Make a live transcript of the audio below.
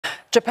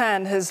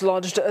Japan has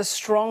lodged a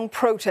strong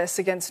protest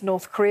against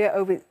North Korea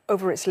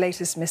over its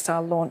latest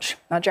missile launch.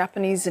 Now,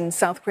 Japanese and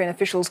South Korean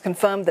officials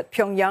confirmed that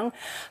Pyongyang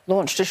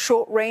launched a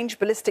short-range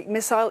ballistic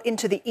missile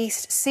into the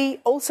East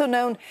Sea, also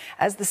known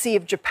as the Sea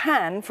of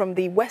Japan, from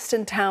the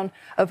western town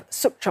of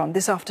Sukchon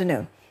this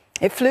afternoon.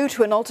 It flew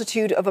to an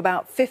altitude of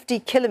about 50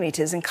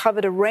 kilometers and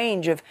covered a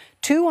range of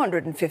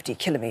 250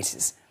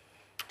 kilometers.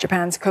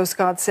 Japan's Coast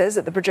Guard says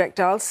that the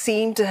projectile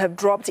seemed to have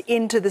dropped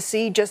into the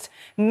sea just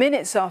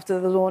minutes after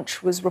the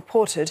launch was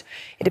reported.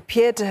 It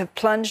appeared to have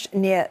plunged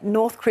near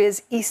North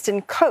Korea's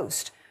eastern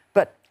coast,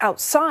 but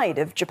outside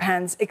of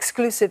Japan's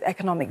exclusive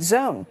economic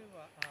zone.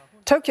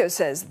 Tokyo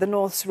says the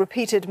North's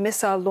repeated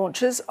missile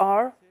launches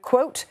are,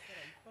 quote,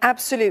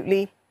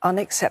 absolutely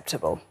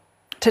unacceptable.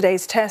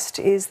 Today's test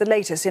is the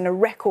latest in a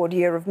record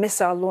year of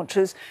missile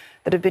launches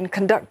that have been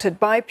conducted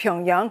by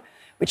Pyongyang,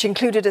 which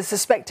included a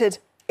suspected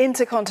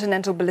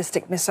intercontinental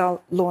ballistic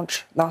missile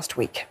launch last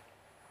week.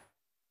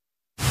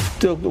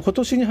 今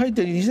年に入っ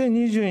て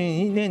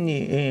2022年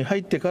に入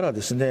ってからで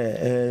す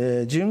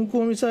ね、巡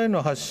航ミサイル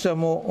の発射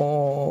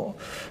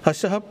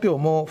発表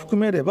も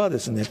含めればで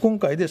すね、今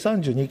回で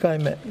32回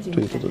目と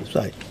いうことです。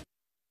はい。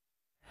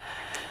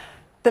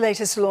The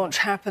latest launch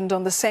happened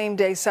on the same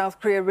day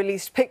South Korea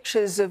released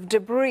pictures of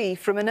debris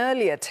from an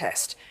earlier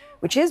test,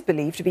 which is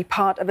believed to be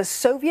part of a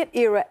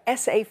Soviet-era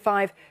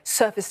SA-5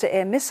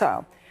 surface-to-air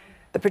missile.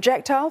 The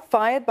projectile,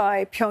 fired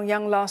by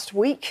Pyongyang last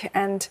week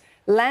and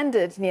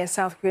landed near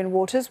South Korean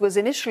waters, was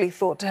initially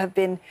thought to have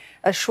been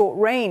a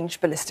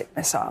short-range ballistic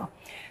missile.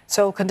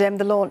 Seoul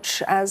condemned the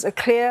launch as a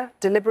clear,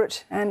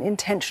 deliberate and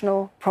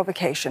intentional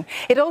provocation.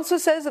 It also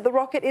says that the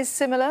rocket is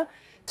similar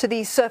to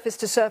the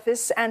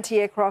surface-to-surface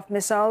anti-aircraft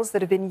missiles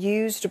that have been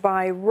used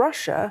by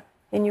Russia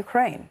in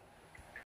Ukraine.